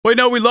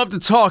Well, we love to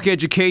talk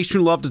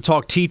education, love to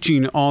talk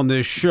teaching on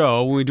this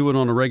show when we do it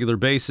on a regular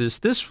basis.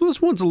 This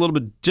one's a little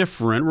bit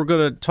different. We're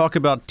going to talk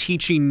about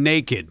teaching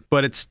naked,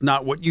 but it's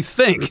not what you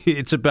think.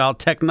 It's about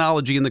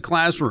technology in the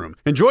classroom.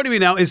 And joining me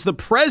now is the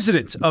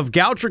president of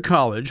Goucher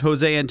College,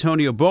 Jose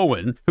Antonio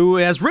Bowen, who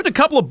has written a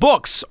couple of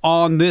books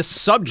on this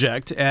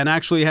subject and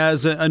actually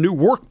has a new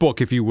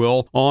workbook, if you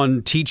will,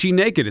 on teaching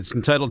naked. It's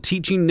entitled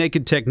Teaching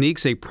Naked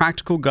Techniques, a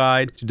Practical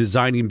Guide to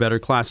Designing Better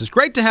Classes.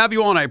 Great to have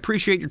you on. I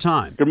appreciate your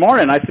time. Good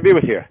morning. Nice to be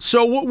with you.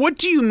 So what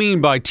do you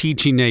mean by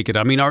teaching naked?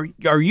 I mean, are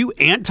you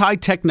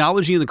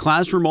anti-technology in the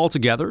classroom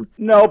altogether?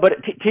 No, but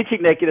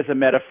teaching naked is a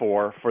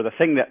metaphor for the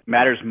thing that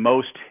matters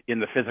most in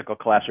the physical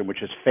classroom,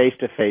 which is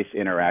face-to-face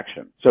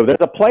interaction. So there's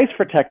a place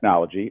for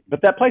technology,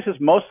 but that place is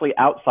mostly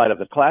outside of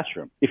the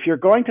classroom. If you're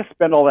going to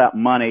spend all that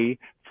money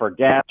for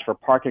gas, for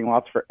parking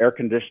lots, for air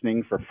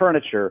conditioning, for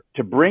furniture,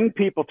 to bring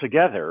people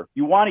together,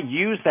 you want to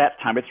use that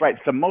time. It's right.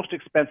 It's the most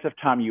expensive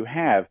time you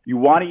have. You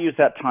want to use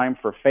that time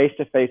for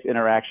face-to-face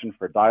interaction,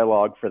 for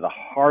dialogue, for the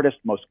hardest,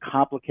 most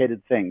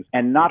complicated things,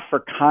 and not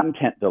for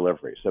content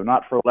delivery. So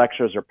not for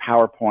lectures or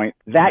PowerPoint.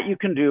 That you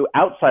can do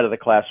outside of the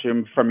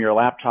classroom from your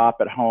laptop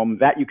at home.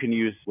 That you can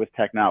use with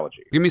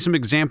technology. Give me some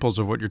examples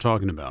of what you're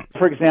talking about.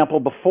 For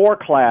example, before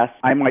class,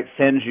 I might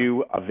send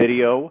you a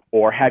video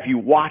or have you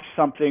watch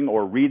something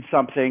or read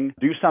something,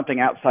 do something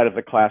outside of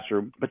the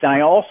classroom. But then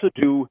I also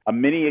do a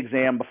mini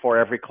exam before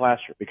every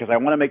classroom because I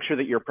want to make sure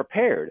that you're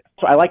prepared.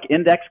 So I like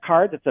index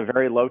cards. It's a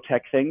very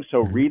low-tech thing. So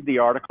read the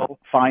article,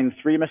 find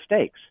 3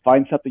 mistakes,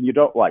 find something you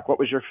don't like. What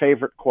was your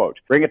favorite quote?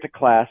 Bring it to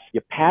class.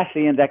 You pass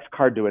the index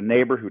card to a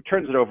neighbor who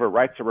turns it over,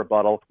 writes a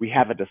rebuttal. We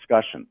have a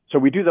discussion. So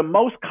we do the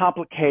most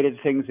complicated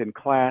things in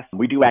class.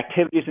 We do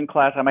activities in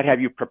class. I might have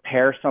you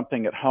prepare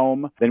something at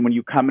home. Then when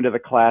you come into the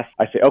class,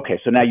 I say, okay,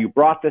 so now you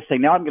brought this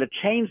thing. Now I'm going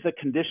to change the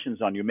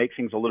conditions on you, make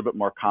things a little bit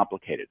more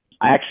complicated.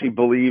 I actually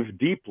believe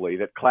deeply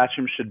that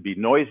classrooms should be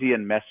noisy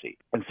and messy.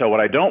 And so what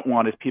I don't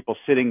want is people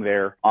sitting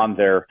there on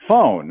their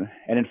phone.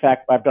 And in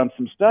fact, I've done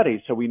some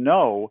studies, so we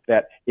know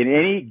that in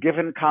any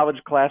given college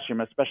classroom,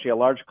 especially a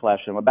large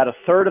classroom, about a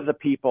third of the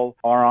people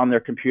are on their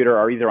computer,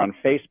 are either on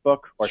Facebook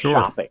or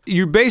shopping.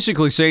 You're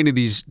basically saying to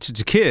these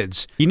to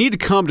kids, you need to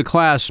come to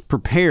class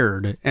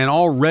prepared and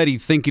already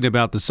thinking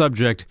about the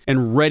subject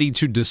and ready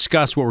to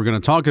discuss what we're going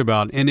to talk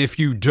about. And if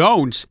you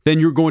don't, then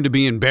you're going to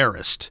be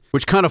embarrassed,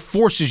 which kind of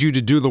forces you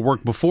to do the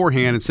work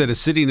beforehand instead of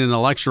sitting in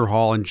a lecture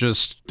hall and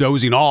just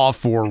dozing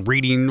off or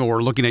reading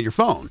or looking at your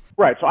phone.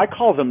 Right. So I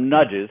call them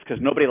nudges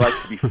because nobody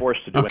likes to be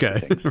forced to do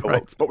anything. So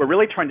right. What we're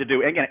really trying to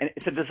do, again, and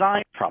it's a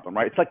design problem,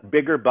 right? It's like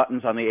bigger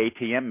buttons on the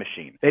ATM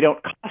machine. They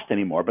don't cost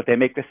anymore, but they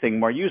make the thing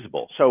more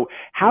usable. So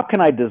how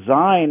can I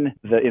design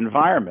the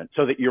environment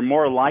so that you're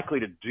more likely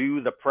to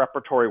do the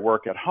preparatory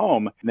work at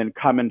home and then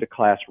come into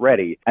class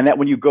ready? And that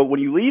when you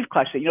leave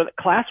class, you know, that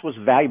class was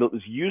valuable, it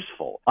was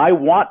useful. I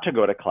want to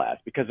go to class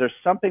because there's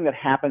something that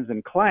happens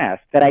in class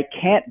that I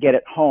can't get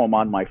at home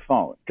on my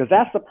phone. Because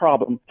that's the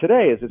problem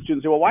today is that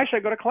students say, well, why should I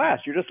go to class?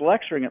 You're just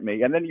lecturing at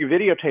me. And then you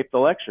videotape the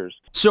lectures.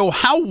 So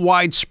how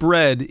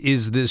widespread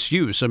is this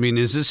use? I mean,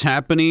 is this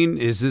happening?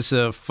 Is this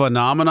a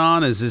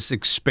phenomenon? Is this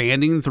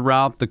expanding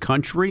throughout the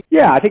country?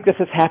 Yeah, I think this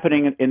is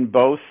happening in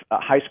both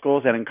high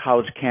schools and in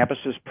college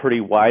campuses pretty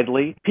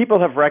widely. People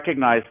have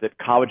recognized that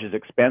college is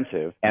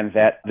expensive and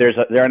that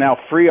there are now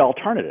free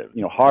alternatives.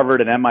 You know,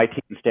 Harvard and MIT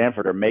and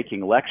Stanford are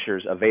making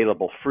lectures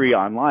available free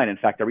online. In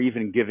fact, they're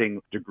even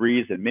giving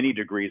degrees and mini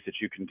degrees that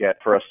you can get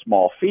for a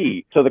small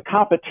fee. So the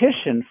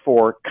competition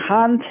for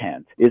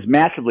content is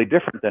massively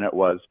different than it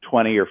was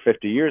 20 or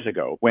 50 years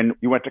ago when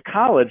you went to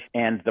college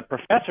and the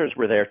professors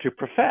were there to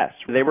profess.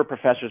 They were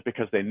professors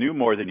because they knew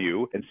more than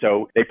you, and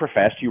so they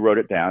professed, you wrote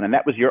it down, and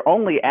that was your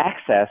only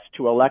access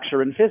to a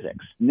lecture in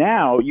physics.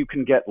 Now you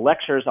can get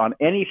lectures on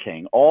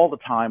anything all the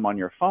time on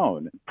your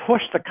phone,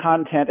 push the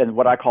content and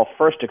what I call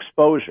first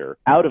exposure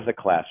out of the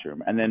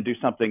classroom, and then do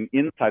something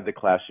inside the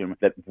classroom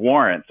that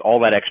warrants all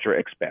that extra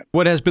expense.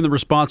 What has been the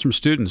response from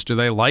students? Do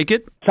they like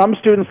it? Some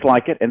students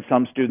like it and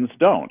some students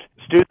don't.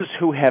 Students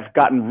who have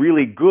gotten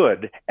really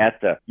good at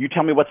you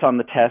tell me what's on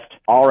the test,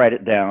 I'll write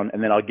it down,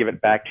 and then I'll give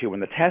it back to you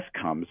when the test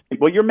comes.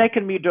 Well, you're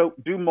making me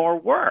do more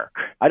work.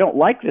 I don't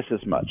like this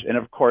as much. And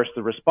of course,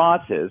 the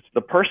response is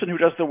the person who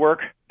does the work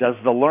does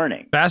the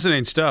learning.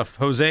 Fascinating stuff.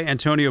 Jose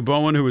Antonio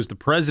Bowen, who is the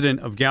president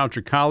of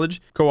Goucher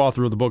College,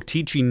 co-author of the book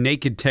Teaching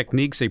Naked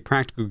Techniques, a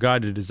Practical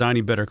Guide to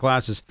Designing Better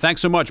Classes.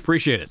 Thanks so much.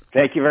 Appreciate it.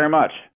 Thank you very much.